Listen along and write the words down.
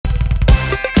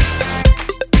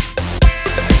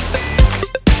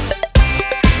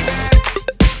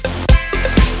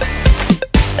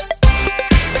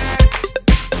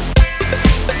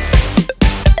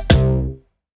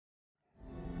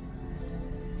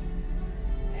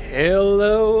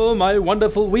Hello, my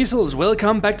wonderful weasels.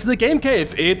 Welcome back to the Game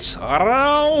Cave. It's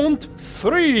round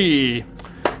 3.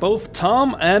 Both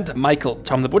Tom and Michael,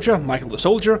 Tom the Butcher, Michael the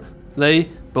Soldier, they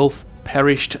both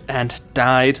perished and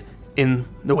died in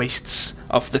the wastes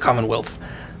of the Commonwealth.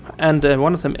 And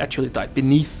one of them actually died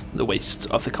beneath the wastes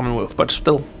of the Commonwealth, but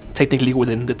still technically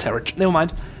within the territory. Never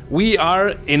mind. We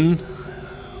are in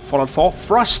Fallout 4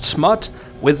 Frost mod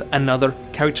with another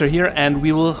character here, and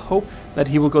we will hope that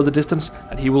he will go the distance,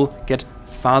 and he will get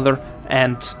farther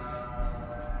and,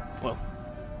 well,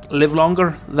 live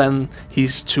longer than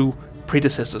his two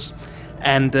predecessors.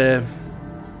 And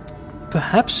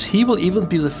perhaps he will even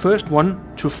be the first one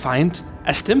to find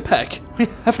a stim pack. We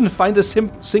haven't found a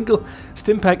single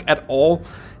stim pack at all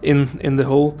in the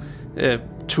whole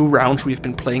 2 rounds we've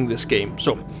been playing this game.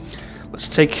 So let's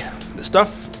take the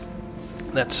stuff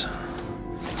that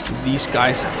these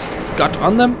guys have got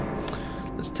on them.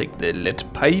 Let's take the lead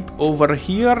pipe over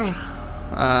here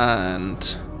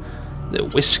and the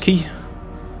whiskey.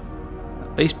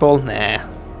 Baseball, nah,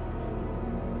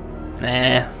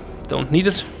 don't need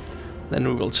it. Then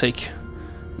we will take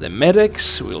the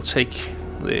medics, we will take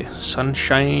the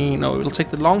sunshine, no, we will take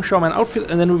the longshoreman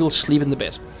outfit, and then we will sleep in the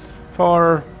bed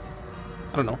for,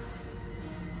 I don't know,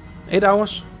 8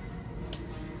 hours.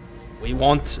 We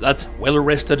want that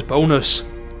well-rested bonus.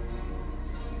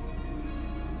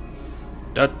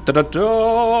 Da da da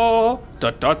da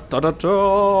da da da da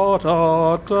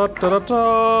da da da da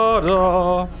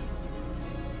da.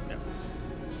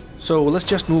 So let's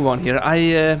just move on here.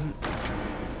 I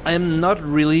am not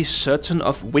really certain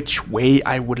of which way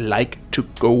I would like to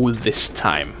go this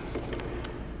time.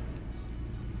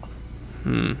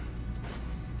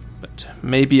 But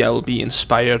maybe I'll be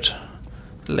inspired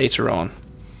later on.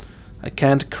 I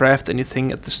can't craft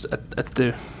anything at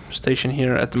the station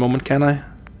here at the moment, can I?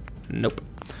 Nope.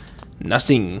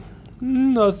 Nothing.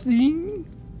 Nothing.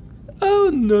 Oh,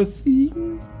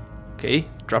 nothing. Okay,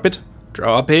 drop it.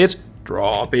 Drop it.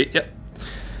 Drop it. Yeah.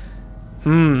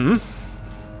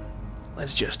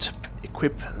 Let's just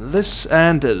equip this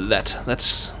and that.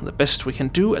 That's the best we can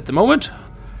do at the moment.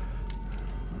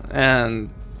 And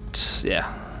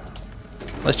yeah.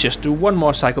 Let's just do one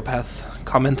more psychopath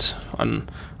comment on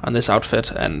this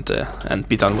outfit and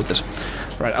be done with it.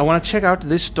 Right, I want to check out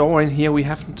this door in here. We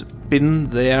haven't been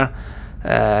there.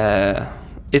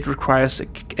 It requires a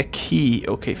key.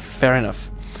 Okay, fair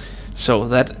enough. So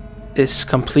that is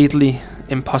completely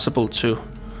impossible to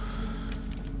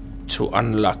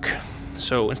unlock.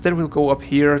 So instead we'll go up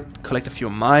here, collect a few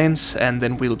mines, and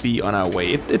then we'll be on our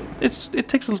way. It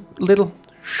takes a little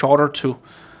shorter to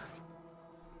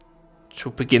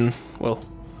begin, well,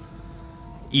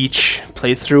 each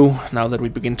playthrough now that we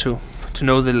begin to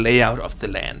know the layout of the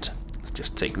land. Let's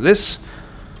just take this.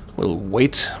 We'll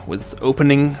wait with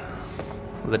opening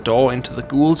the door into the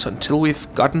ghouls until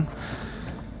we've gotten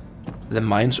the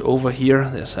mines over here.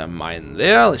 There's a mine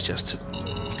there. Let's just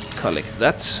collect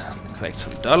that. Collect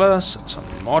some dollars, some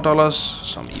more dollars,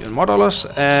 some even more dollars,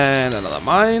 and another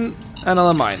mine,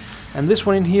 another mine. And this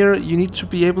one in here, you need to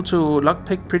be able to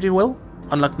lockpick pretty well.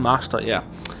 Unlock master, yeah.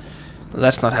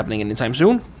 That's not happening anytime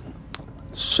soon.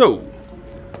 So,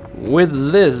 with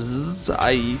this,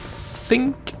 I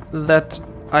think that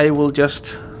I will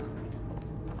just...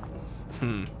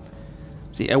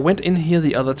 See, I went in here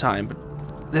the other time, but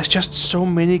there's just so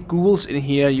many ghouls in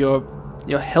here, your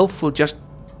health will just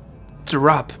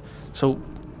drop. So,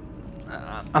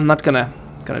 I'm not gonna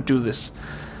do this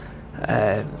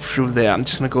through there. I'm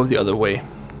just gonna go the other way.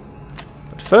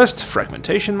 But first,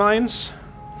 fragmentation mines.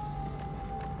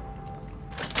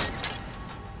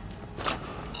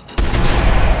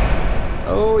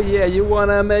 Oh yeah, you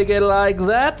wanna make it like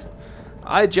that?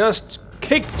 I just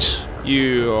kicked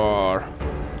your...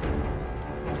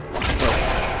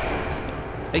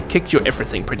 I kicked your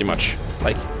everything pretty much.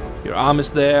 Like, your arm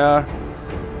is there,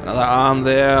 another arm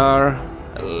there,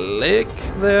 a leg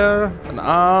there, an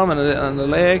arm and a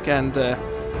leg, and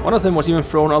one of them was even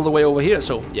thrown all the way over here.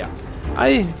 So yeah,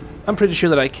 I'm pretty sure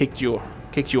that I kicked you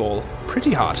all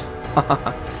pretty hard.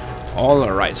 All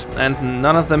right, and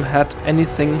none of them had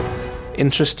anything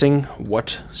interesting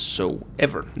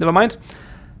whatsoever. Never mind.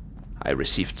 I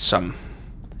received some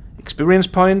experience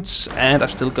points, and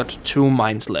I've still got 2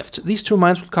 mines left. These 2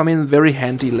 mines will come in very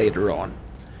handy later on.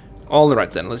 All right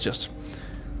then, let's just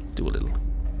do a little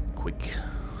quick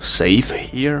save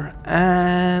here,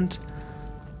 and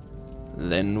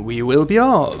then we will be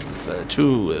off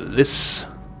to this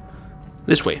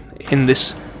way, in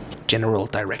this general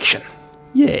direction.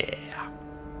 Yeah.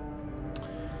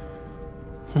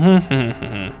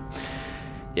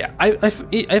 Yeah,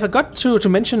 I forgot to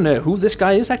mention who this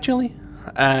guy is actually.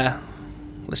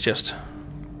 let's just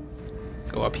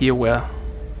go up here where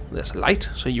there's a light,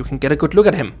 so you can get a good look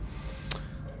at him.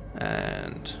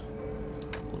 And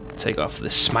we'll take off the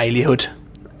smiley hood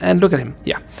and look at him.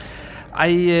 Yeah,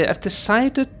 I've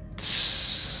decided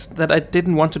that I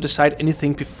didn't want to decide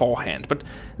anything beforehand, but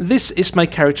this is my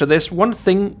character. There's one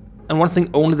thing and one thing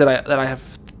only that I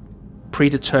have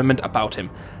predetermined about him,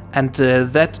 and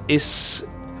that is,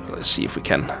 let's see if we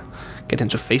can get him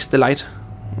to face the light.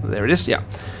 There it is. Yeah,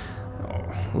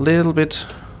 a little bit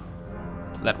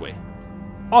that way.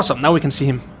 Awesome. Now we can see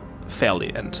him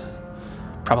fairly and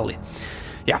properly.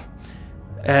 Yeah.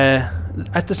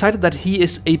 I've decided that he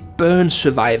is a burn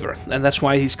survivor, and that's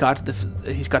why he's got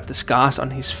the scars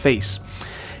on his face.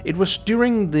 It was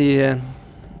during the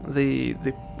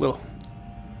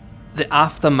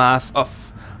aftermath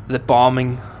of the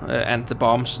bombing and the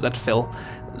bombs that fell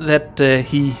that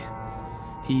he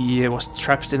was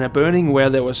trapped in a burning where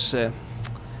there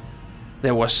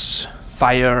was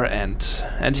fire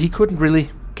and he couldn't really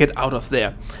get out of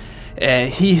there.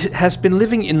 He has been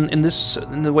living in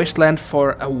the wasteland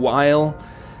for a while,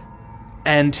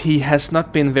 and he has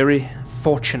not been very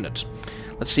fortunate.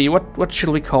 Let's see, what should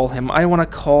we call him? I want to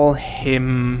call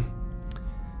him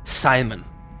Simon.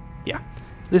 Yeah,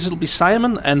 this will be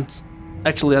Simon, and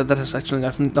actually that has actually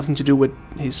nothing to do with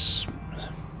his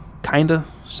kinda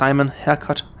Simon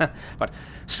haircut. But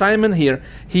Simon here,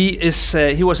 he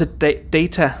was a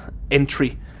data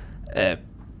entry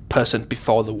person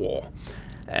before the war.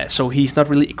 So he's not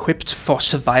really equipped for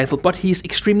survival, but he's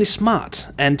extremely smart,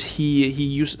 and he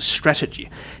uses strategy.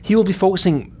 He will be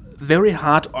focusing very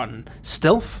hard on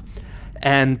stealth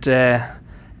and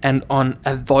on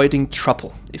avoiding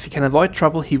trouble. If he can avoid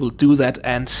trouble, he will do that,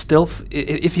 and stealth,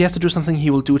 if he has to do something, he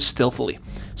will do it stealthily.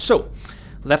 So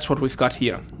that's what we've got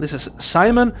here. This is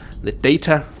Simon, the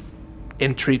data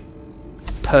entry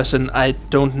person. I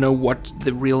don't know what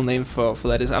the real name for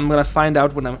that is. I'm gonna find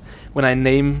out when I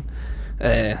name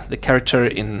the character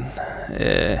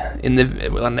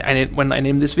when I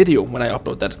name this video, when I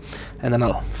upload that, and then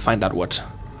I'll find out what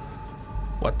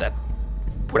that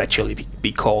would actually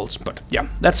be called. But yeah,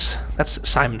 that's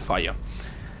Simon for you.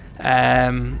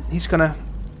 He's gonna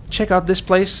check out this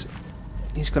place.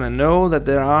 He's gonna know that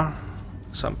there are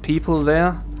some people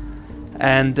there,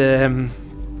 and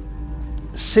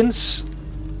since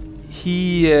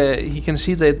he can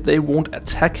see that they won't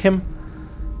attack him,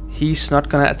 he's not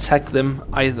gonna attack them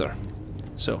either.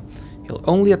 So he'll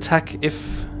only attack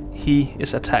if he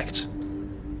is attacked.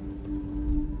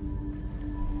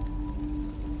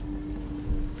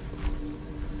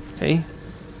 Okay,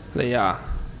 they are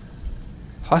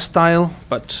hostile,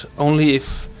 but only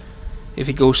if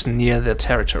he goes near their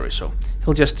territory. So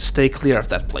he'll just stay clear of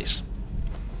that place.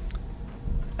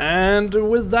 And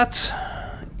with that,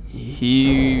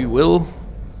 he will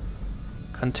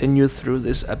continue through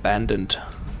this abandoned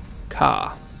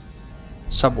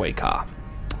subway car.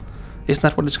 Isn't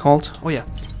that what it's called? Oh yeah,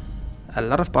 a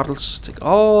lot of bottles. Take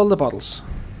all the bottles.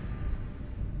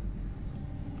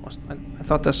 I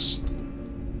thought that's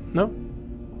no.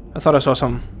 I thought I saw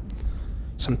some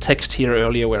text here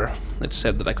earlier where it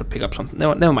said that I could pick up something.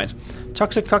 No, never mind.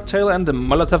 Toxic cocktail and the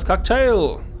Molotov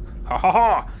cocktail. Ha ha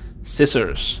ha!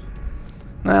 Scissors.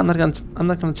 No, I'm not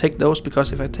gonna take those,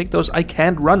 because if I take those, I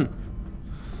can't run.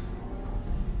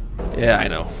 Yeah, I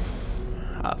know.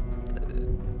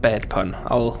 Bad pun.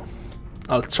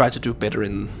 I'll try to do better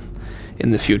in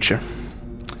the future.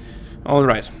 All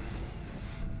right.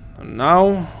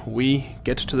 Now we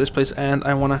get to this place, and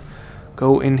I wanna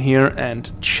go in here and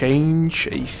change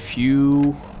a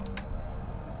few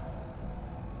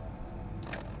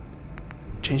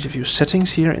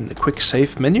settings here in the quick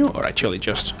save menu, or actually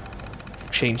just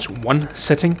change one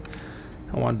setting.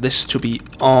 I want this to be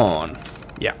on.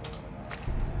 Yeah.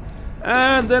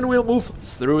 And then we'll move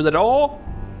through the door.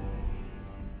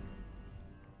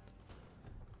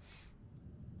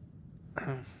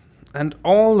 And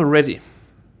already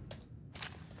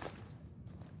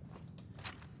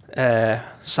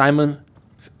Simon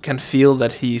can feel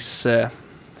that he's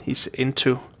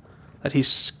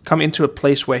come into a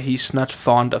place where he's not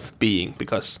fond of being,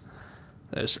 because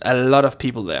there's a lot of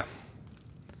people there,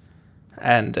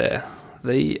 and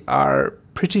they are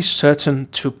pretty certain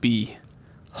to be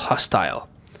hostile,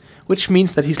 which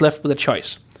means that he's left with a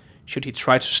choice. Should he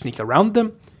try to sneak around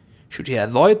them? Should he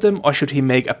avoid them? Or should he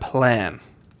make a plan?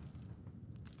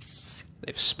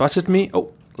 They've spotted me.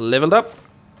 Oh, leveled up.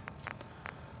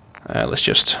 Let's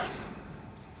just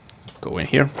go in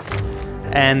here.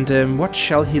 And what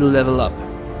shall he level up?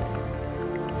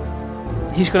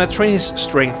 He's gonna train his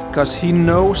strength, because he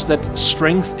knows that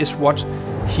strength is what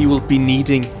he will be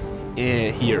needing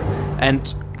here.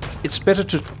 And it's better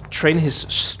to train his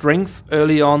strength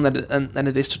early on than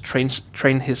it is to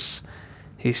train his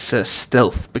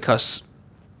stealth, because,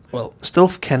 well,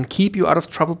 stealth can keep you out of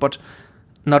trouble, but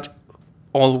not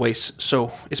always.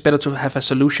 So it's better to have a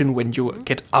solution when you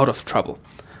get out of trouble,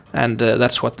 and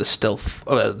that's what the stealth,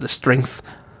 the strength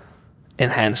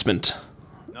enhancement.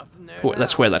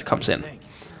 That's where that comes in.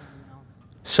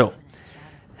 So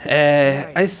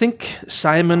I think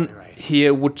Simon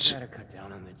here would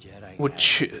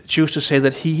choose to say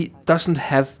that he doesn't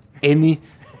have any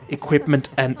equipment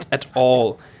at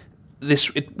all.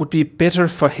 It would be better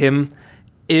for him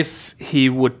if he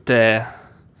would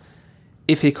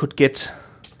if he could get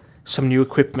some new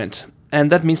equipment,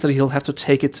 and that means that he'll have to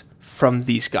take it from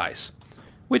these guys,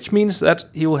 which means that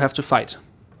he will have to fight.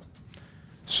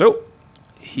 So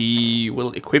he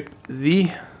will equip the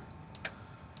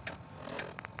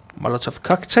Molotov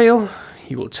cocktail.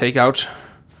 He will take out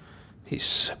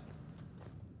his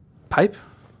pipe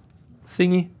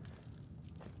thingy.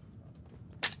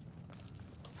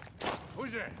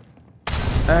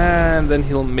 And then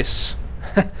he'll miss.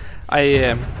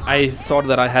 I thought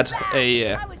that I had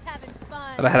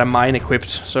a mine equipped,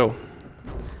 so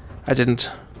I didn't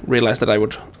realize that I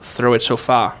would throw it so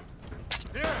far.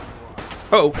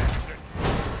 Oh.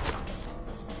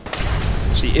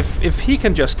 See, if he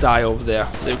can just die over there,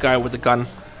 the guy with the gun,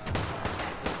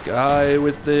 guy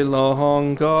with the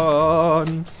long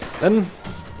gun, then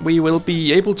we will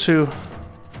be able to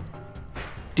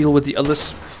deal with the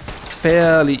others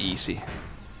fairly easy.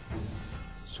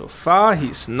 So far,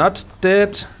 he's not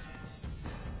dead.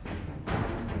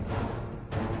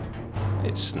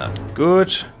 It's not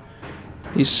good.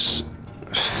 He's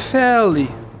fairly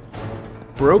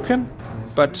broken,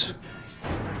 but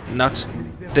not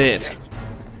dead.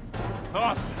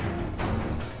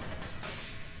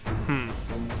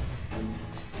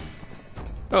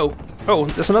 Oh,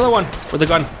 there's another one with a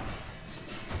gun.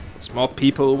 There's more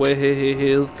people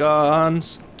with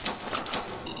guns.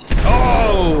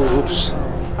 Oh, oops.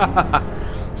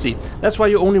 See, that's why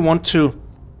you only want to,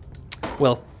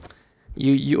 well,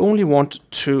 you only want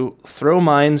to throw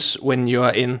mines when you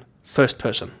are in first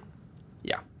person.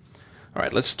 Yeah. All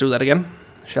right, let's do that again,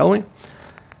 shall we?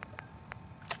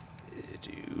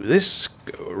 Do this,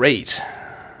 great.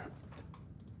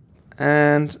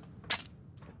 And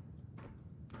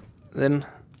then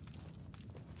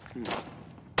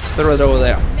throw it over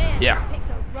there. Man, yeah. Picked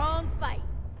the wrong fight.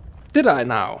 Did I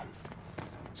now?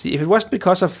 See, if it wasn't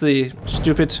because of the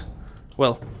stupid,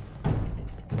 well,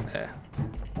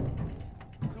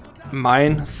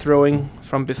 mine throwing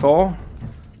from before,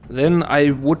 then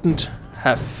I wouldn't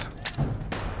have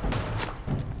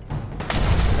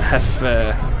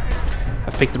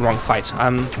picked the wrong fight.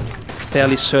 I'm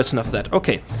fairly certain of that.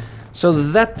 Okay, so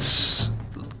that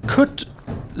could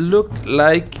look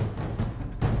like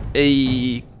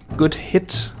a good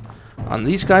hit on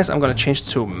these guys. I'm gonna change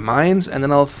to mines, and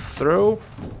then I'll throw.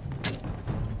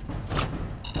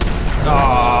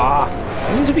 Ah,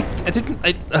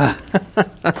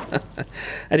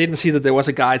 I didn't see that there was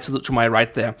a guy to my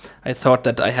right there. I thought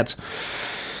that I had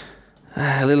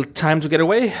a little time to get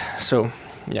away. So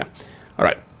yeah, all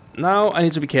right. Now I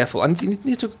need to be careful. I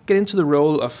need to get into the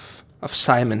role of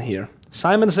Simon here.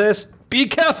 Simon says, "Be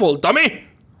careful, dummy."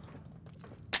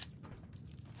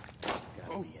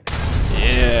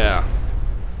 Yeah.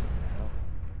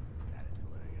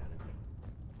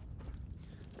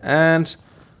 And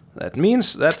that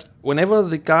means that whenever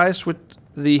the guys with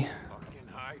the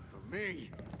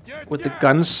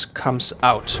guns come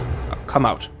out,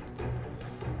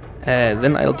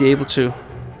 then I'll be able to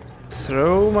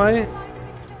throw my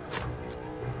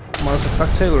Molotov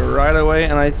cocktail right away,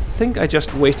 and I think I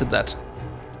just wasted that.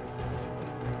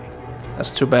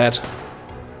 That's too bad.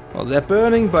 Well, they're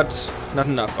burning, but not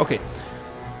enough. Okay.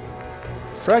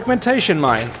 Fragmentation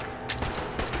mine.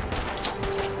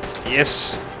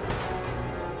 Yes.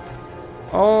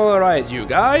 Alright, you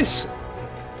guys.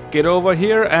 Get over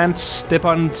here and step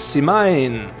on the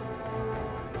mine.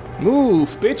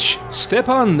 Move, bitch. Step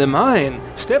on the mine.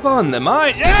 Step on the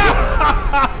mine.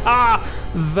 Yeah!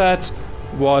 That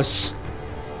was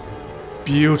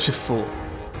beautiful.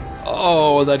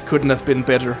 Oh, that couldn't have been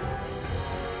better.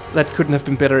 That couldn't have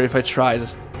been better if I tried it.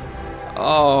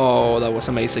 Oh, that was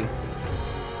amazing.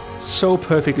 So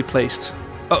perfectly placed.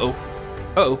 Uh-oh.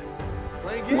 Uh-oh.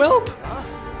 Welp!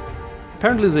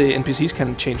 Apparently the NPCs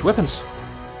can change weapons.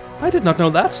 I did not know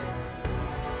that.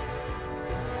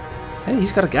 Hey,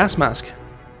 he's got a gas mask.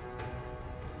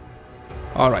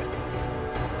 Alright.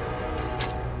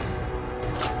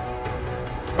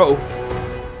 Uh-oh.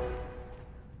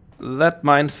 That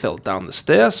mine fell down the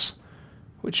stairs.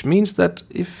 Which means that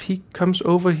if he comes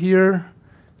over here,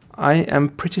 I am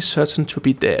pretty certain to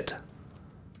be dead.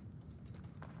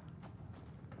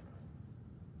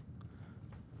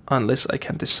 Unless I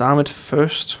can disarm it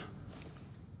first.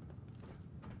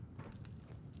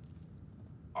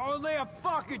 Only a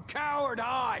fucking coward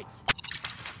hides.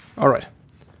 Alright.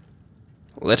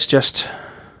 Let's just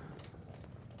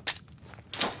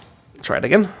try it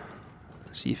again.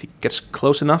 See if he gets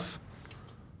close enough.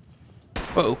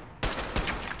 Uh-oh.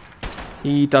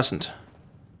 He doesn't.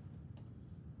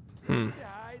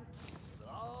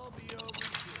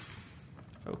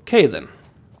 Okay then.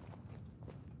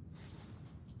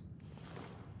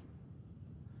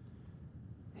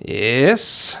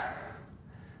 Yes.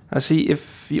 I see,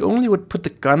 if you only would put the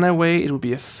gun away, it would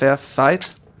be a fair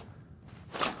fight.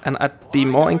 And I'd be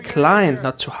more inclined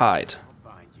not to hide.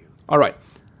 Alright.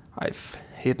 I've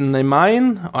hidden a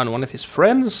mine on one of his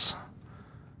friends.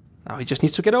 Now he just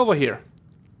needs to get over here.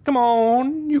 Come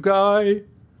on, you guy.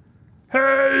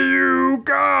 Hey, you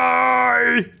guy!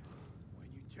 When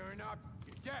you turn up,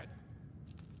 you're dead.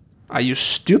 Are you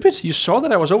stupid? You saw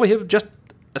that I was over here just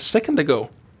a second ago.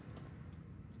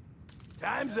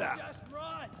 Time's up.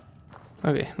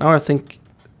 Okay, now I think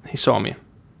he saw me.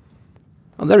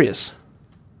 Oh, there he is.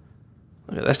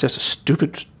 Okay, that's just a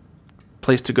stupid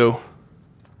place to go.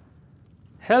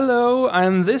 Hello,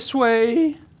 I'm this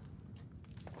way.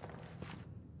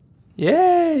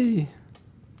 Yay!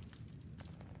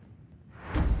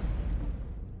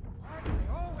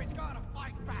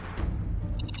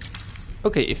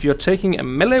 Okay, if you're taking a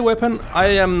melee weapon, I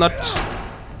am not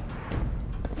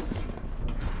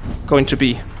going to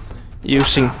be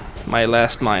using my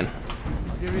last mine.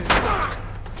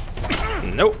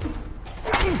 Nope.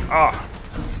 Ah.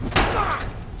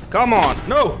 Come on,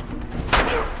 no!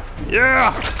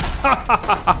 Yeah!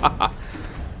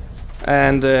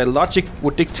 And logic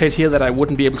would dictate here that I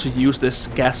wouldn't be able to use this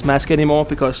gas mask anymore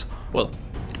because, well,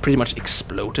 it pretty much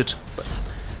exploded, but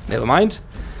never mind.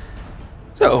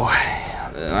 So,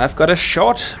 I've got a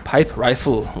short pipe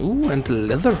rifle. Ooh, and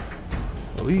leather.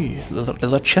 Ooh,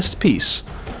 leather chest piece.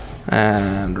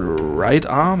 And right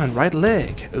arm and right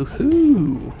leg.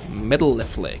 Ooh, metal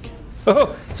left leg.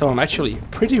 Oh, so I'm actually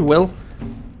pretty well...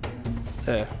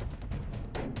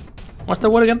 what's that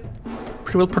word again?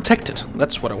 Pretty well protected.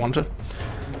 That's what I wanted.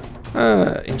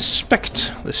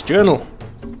 Inspect this journal.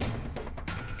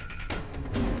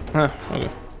 Okay.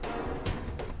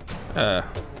 Fair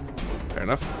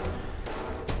enough.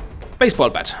 Baseball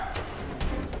bat.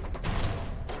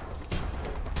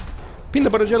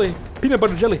 Peanut butter jelly. Peanut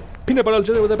butter jelly. Peanut butter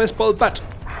jelly with a baseball bat.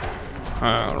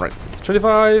 Right.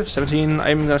 25, 17.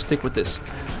 I'm gonna stick with this.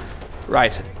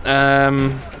 Right.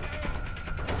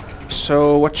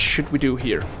 So what should we do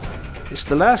here? Is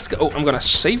the last guy... Oh, I'm gonna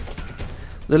save.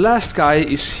 The last guy,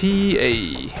 is he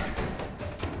a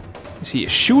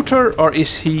shooter or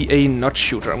is he a not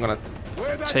shooter? I'm gonna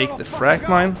take the frag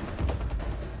mine.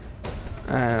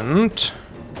 And...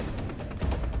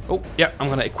 Oh, yeah, I'm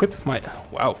gonna equip my...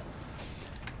 Wow.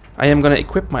 I am gonna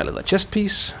equip my leather chest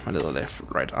piece, my leather left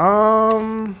right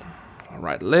arm,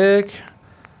 right leg,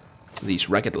 these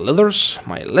ragged leathers,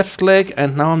 my left leg,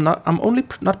 and now I'm only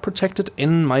not protected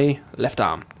in my left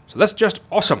arm. So that's just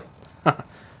awesome.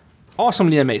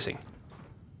 Awesomely amazing.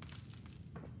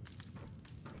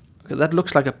 Okay, that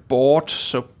looks like a board,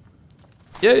 so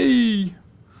yay!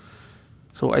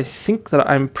 So I think that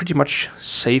I'm pretty much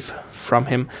safe from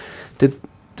him. Did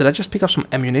I just pick up some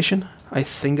ammunition? I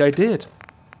think I did.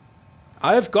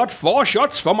 I've got 4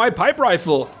 shots for my pipe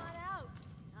rifle.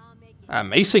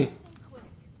 Amazing.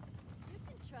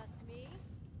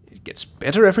 It gets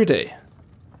better every day.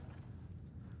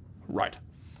 Right.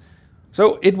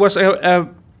 So it was a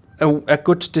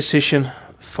good decision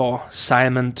for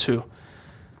Simon to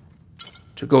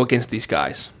go against these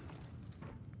guys.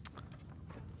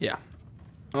 Yeah.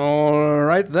 All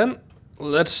right then.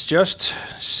 Let's just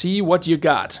see what you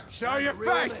got. Show your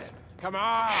face. Come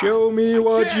on. Show me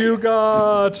what you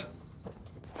got.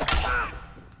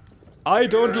 I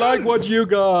don't like what you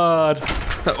got.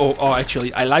 Oh,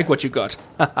 actually, I like what you got.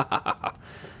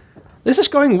 This is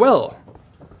going well.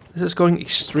 This is going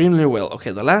extremely well.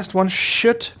 Okay, the last one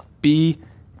should be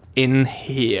in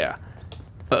here.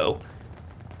 Uh-oh.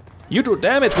 You do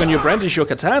damage when you brandish your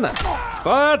katana,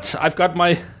 but I've got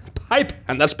my pipe,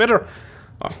 and that's better.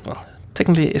 Oh, well,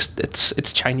 technically,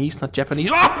 it's Chinese, not Japanese.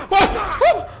 Oh,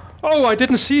 oh, oh, I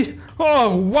didn't see.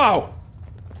 Oh, wow.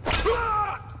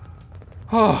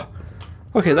 Oh,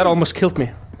 okay, that almost killed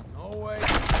me.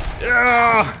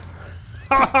 Yeah.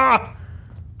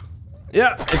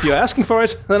 Yeah, if you're asking for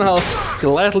it, then I'll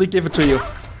gladly give it to you.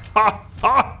 Ha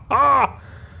ha ha!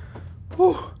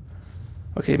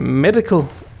 Okay, medical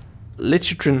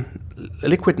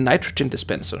liquid nitrogen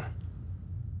dispenser.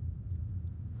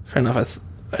 Fair enough.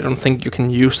 I don't think you can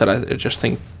use that. I just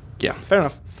think, yeah, fair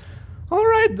enough. All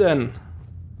right then.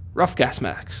 Rough gas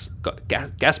mask.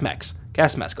 Gas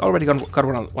mask. Already got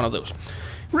one of those.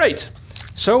 Right.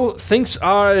 So things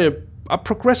are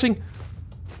progressing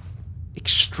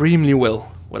extremely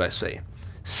well, would I say.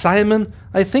 Simon,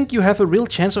 I think you have a real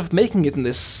chance of making it in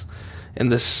this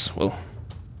well,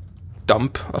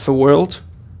 dump of a world.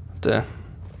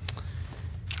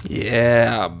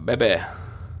 Yeah, baby.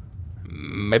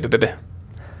 Maybe, baby.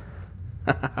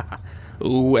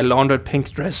 Ooh, a laundered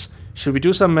pink dress. Should we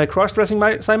do some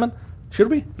cross-dressing, Simon? Should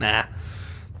we? Nah.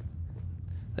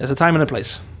 There's a time and a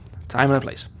place. Time and a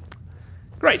place.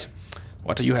 Great.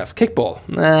 What do you have? Kickball.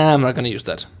 Nah, I'm not gonna use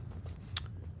that.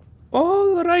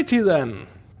 Alrighty then.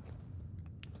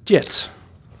 Jet.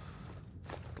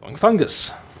 Glowing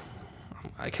fungus.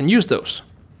 I can use those.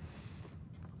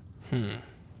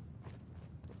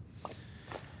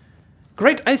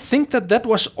 Great, I think that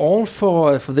was all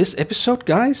for this episode,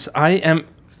 guys. I am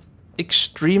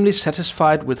extremely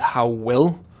satisfied with how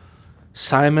well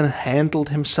Simon handled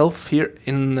himself here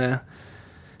in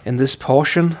this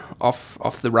portion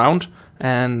of the round.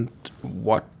 And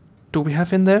what do we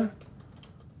have in there?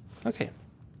 Okay.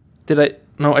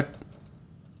 No, I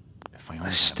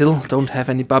still don't have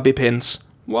any bobby pins.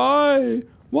 Why?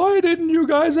 Why didn't you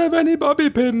guys have any bobby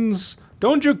pins?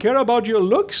 Don't you care about your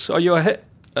looks or your hair?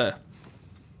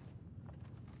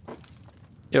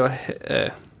 Your hair.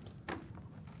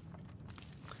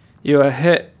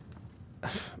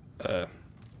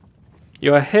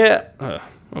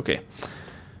 Okay.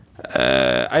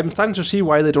 I'm starting to see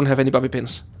why they don't have any bobby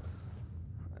pins.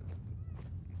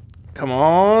 Come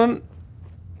on.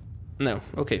 No.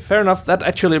 Okay, fair enough. That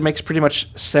actually makes pretty much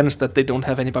sense that they don't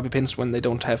have any bobby pins when they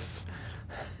don't have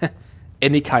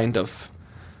any kind of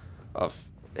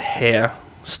hair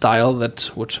style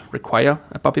that would require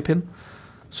a bobby pin.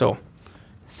 So,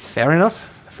 fair enough.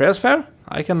 Fair is fair.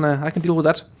 I can deal with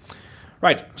that.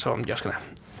 Right, so I'm just gonna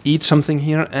eat something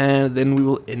here, and then we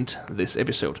will end this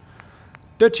episode.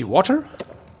 Dirty water.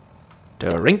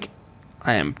 Drink.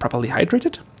 I am properly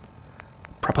hydrated.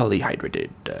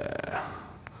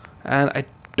 And I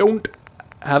don't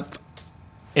have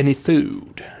any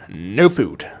food. No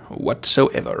food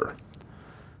whatsoever.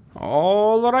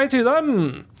 Alrighty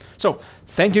then. So,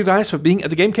 thank you guys for being at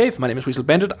the Game Cave. My name is Weasel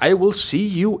Bandit. I will see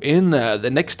you in the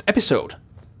next episode.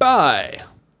 Bye.